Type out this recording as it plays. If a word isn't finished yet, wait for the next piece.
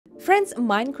Friends,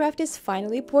 Minecraft is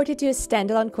finally ported to a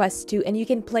standalone Quest 2 and you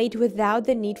can play it without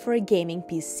the need for a gaming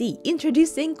PC.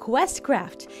 Introducing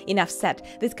QuestCraft! Enough said,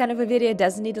 this kind of a video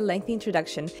doesn't need a lengthy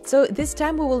introduction, so this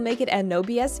time we will make it a no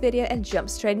BS video and jump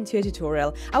straight into a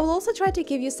tutorial. I will also try to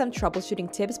give you some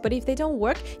troubleshooting tips, but if they don't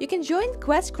work, you can join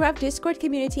QuestCraft Discord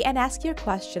community and ask your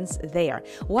questions there.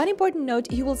 One important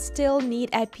note, you will still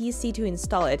need a PC to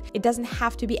install it. It doesn't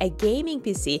have to be a gaming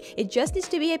PC, it just needs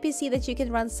to be a PC that you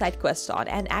can run SIDEQUEST on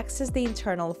and access the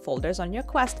internal folders on your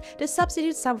Quest to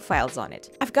substitute some files on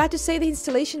it. I've got to say the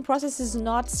installation process is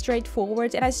not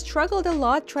straightforward and I struggled a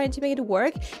lot trying to make it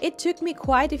work. It took me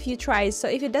quite a few tries, so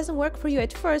if it doesn't work for you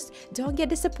at first, don't get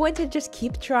disappointed, just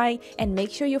keep trying and make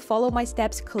sure you follow my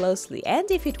steps closely. And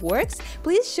if it works,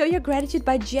 please show your gratitude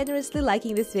by generously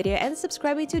liking this video and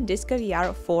subscribing to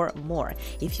DiscoVR for more.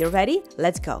 If you're ready,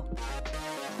 let's go!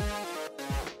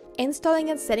 Installing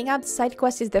and setting up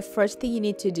SIDEQUEST is the first thing you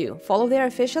need to do. Follow their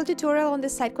official tutorial on the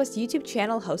SIDEQUEST YouTube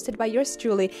channel hosted by yours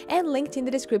truly and linked in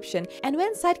the description. And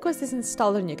when SIDEQUEST is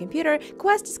installed on your computer,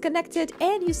 Quest is connected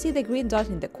and you see the green dot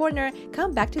in the corner,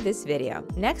 come back to this video.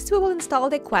 Next, we will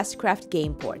install the QuestCraft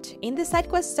game port. In the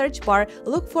SIDEQUEST search bar,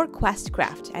 look for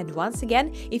QuestCraft, and once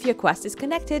again, if your Quest is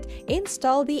connected,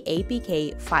 install the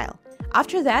APK file.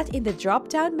 After that, in the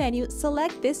drop-down menu,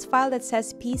 select this file that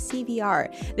says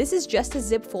PCVR. This is just a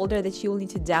zip folder that you will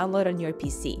need to download on your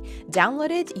PC. Download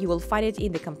it, you will find it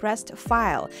in the compressed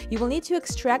file. You will need to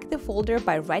extract the folder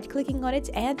by right-clicking on it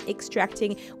and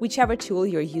extracting whichever tool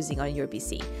you're using on your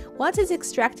PC. Once it's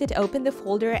extracted, open the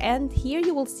folder and here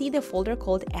you will see the folder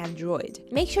called Android.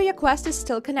 Make sure your Quest is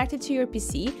still connected to your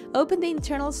PC, open the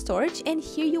internal storage and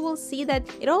here you will see that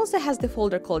it also has the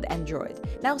folder called Android.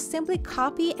 Now simply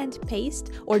copy and paste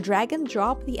or drag and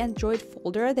drop the Android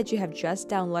folder that you have just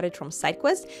downloaded from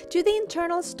SIDEQUEST to the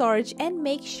internal storage and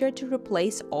make sure to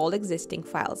replace all existing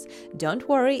files. Don't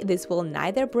worry, this will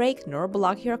neither break nor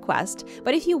block your Quest,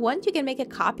 but if you want, you can make a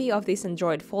copy of this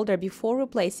Android folder before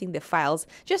replacing the files,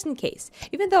 just in case,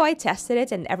 even though I tested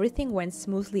it and everything went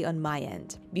smoothly on my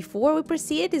end. Before we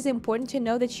proceed, it is important to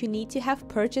know that you need to have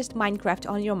purchased Minecraft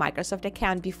on your Microsoft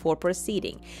account before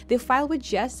proceeding. The file we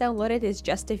just downloaded is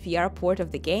just a VR port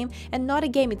of the game and not a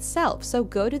game itself, so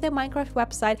go to the Minecraft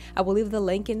website, I will leave the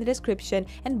link in the description,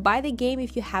 and buy the game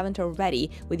if you haven't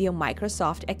already with your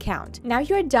Microsoft account. Now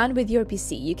you're done with your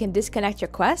PC, you can disconnect your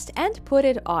Quest and put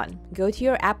it on. Go to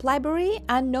your app library,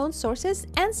 unknown sources,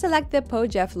 and select the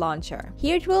POJAV launcher.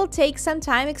 Here it will take some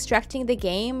time extracting the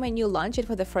game when you launch it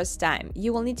for the first time.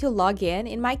 You will need to log in.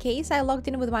 In my case, I logged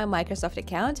in with my Microsoft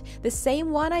account, the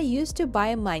same one I used to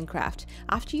buy Minecraft.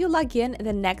 After you log in,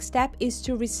 the next step is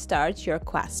to restart your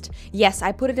Quest. Yes,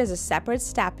 I put it as a separate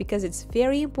step because it's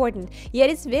very important, yet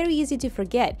it's very easy to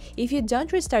forget. If you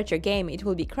don't restart your game, it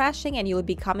will be crashing and you will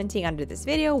be commenting under this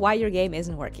video why your game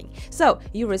isn't working. So,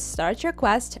 you restart your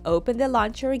Quest, open the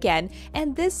launcher again,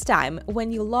 and this time,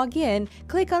 when you log in,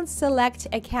 click on Select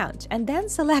Account, and then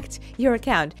select your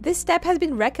account. This step has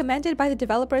been recommended by the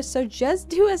developers, so just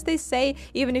do as they say,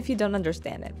 even if you don't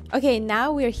understand it. Okay,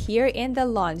 now we're here in the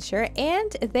launcher,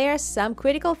 and there are some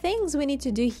critical things we need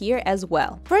to do here as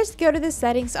well. First, go to the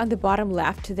settings on the bottom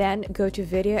left, then go to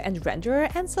Video and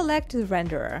Renderer and select the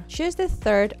renderer. Choose the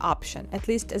third option, at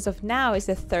least as of now is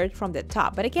the third from the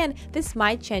top, but again, this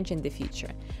might change in the future.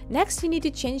 Next, you need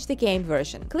to change the game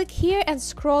version. Click here and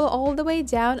scroll all the way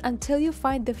down until you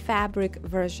find the Fabric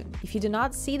version. If you do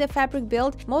not see the Fabric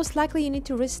build, most likely you need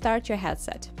to restart your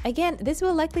headset. Again, this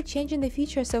will likely change in the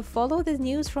future, so follow the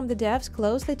news from the devs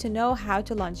closely to know how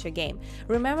to launch your game.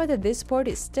 Remember that this port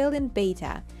is still in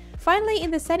beta. Finally, in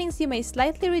the settings, you may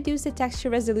slightly reduce the texture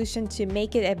resolution to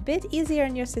make it a bit easier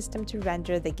on your system to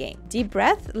render the game. Deep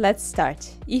breath, let's start.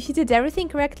 If you did everything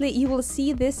correctly, you will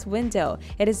see this window.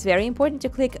 It is very important to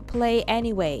click play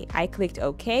anyway. I clicked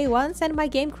OK once and my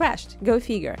game crashed. Go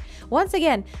figure. Once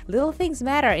again, little things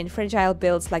matter in fragile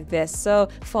builds like this, so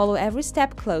follow every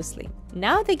step closely.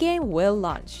 Now the game will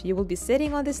launch. You will be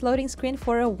sitting on this loading screen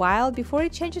for a while before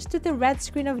it changes to the red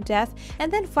screen of death and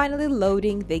then finally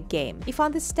loading the game. If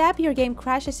on this step your game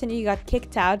crashes and you got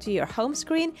kicked out to your home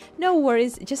screen, no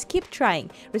worries, just keep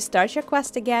trying. Restart your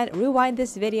Quest again, rewind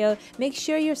this video, make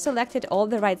sure you selected all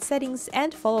the right settings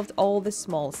and followed all the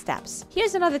small steps.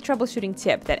 Here's another troubleshooting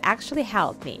tip that actually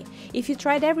helped me. If you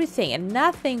tried everything and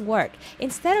nothing worked,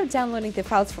 instead of downloading the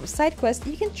files from SIDEQUEST,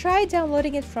 you can try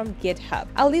downloading it from GitHub.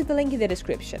 I'll leave the link in the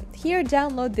description. Here,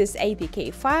 download this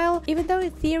APK file, even though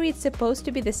in theory it's supposed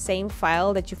to be the same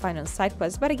file that you find on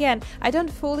SIDEQUEST, but again, I don't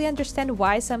fully understand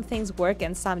why some things work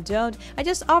and some don't. I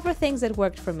just offer things that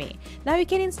worked for me. Now you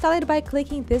can install it by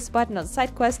clicking this button on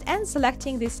SIDEQUEST and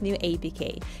selecting this new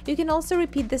APK. You can also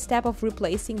repeat the step of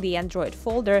replacing the Android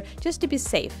folder just to be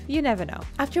safe, you never know.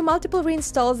 After multiple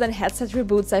reinstalls and headset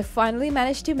reboots, I finally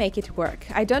managed to make it work.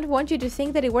 I don't want you to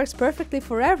think that it works perfectly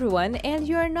for everyone, and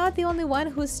you are not the only one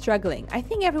who's struggling. I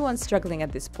think everyone's struggling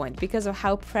at this point because of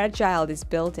how fragile this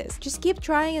build is. Just keep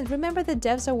trying and remember that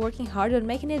devs are working hard on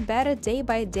making it better day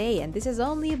by day, and this is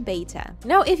only a beta.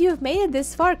 Now, if you've made it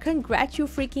this far,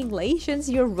 congratulations,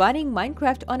 you're running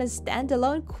Minecraft on a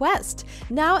standalone quest.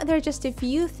 Now there are just a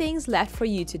few things left for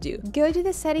you to do. Go to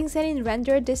the settings and in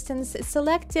render distance,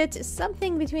 select it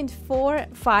something between 4,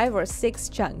 5 or 6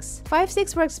 chunks.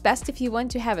 5-6 works best if you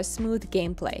want to have a smooth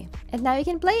gameplay. And now you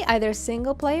can play either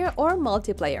single player or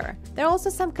multiplayer. There are also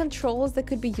some controls that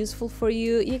could be useful for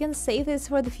you. You can save this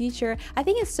for the future. I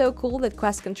think it's so cool that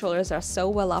Quest controllers are so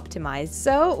well optimized.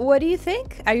 So what do you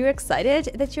think? Are you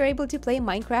excited that you're able to play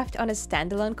Minecraft on a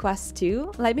standalone Quest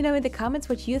 2? Let me know in the comments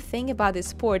what you think about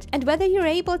this port and whether you're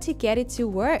able to get it to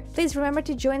work. Please remember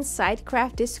to join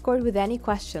SIDEQUEST Discord with any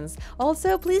questions.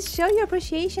 Also, please show your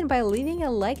appreciation by leaving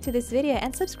a like to this video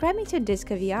and subscribing to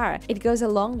DiscoVR. It goes a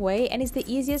long way and is the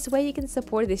easiest way you can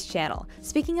support this channel.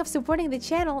 Speaking of supporting the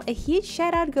channel, a huge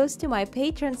shout out goes to my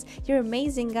patrons. You're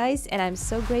amazing guys and I'm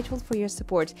so grateful for your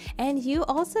support. And you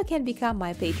also can become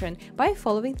my patron by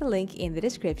following the link in the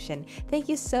description. Thank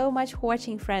you so much for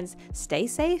watching, friends. Stay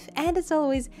safe and as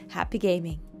always, happy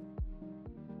gaming!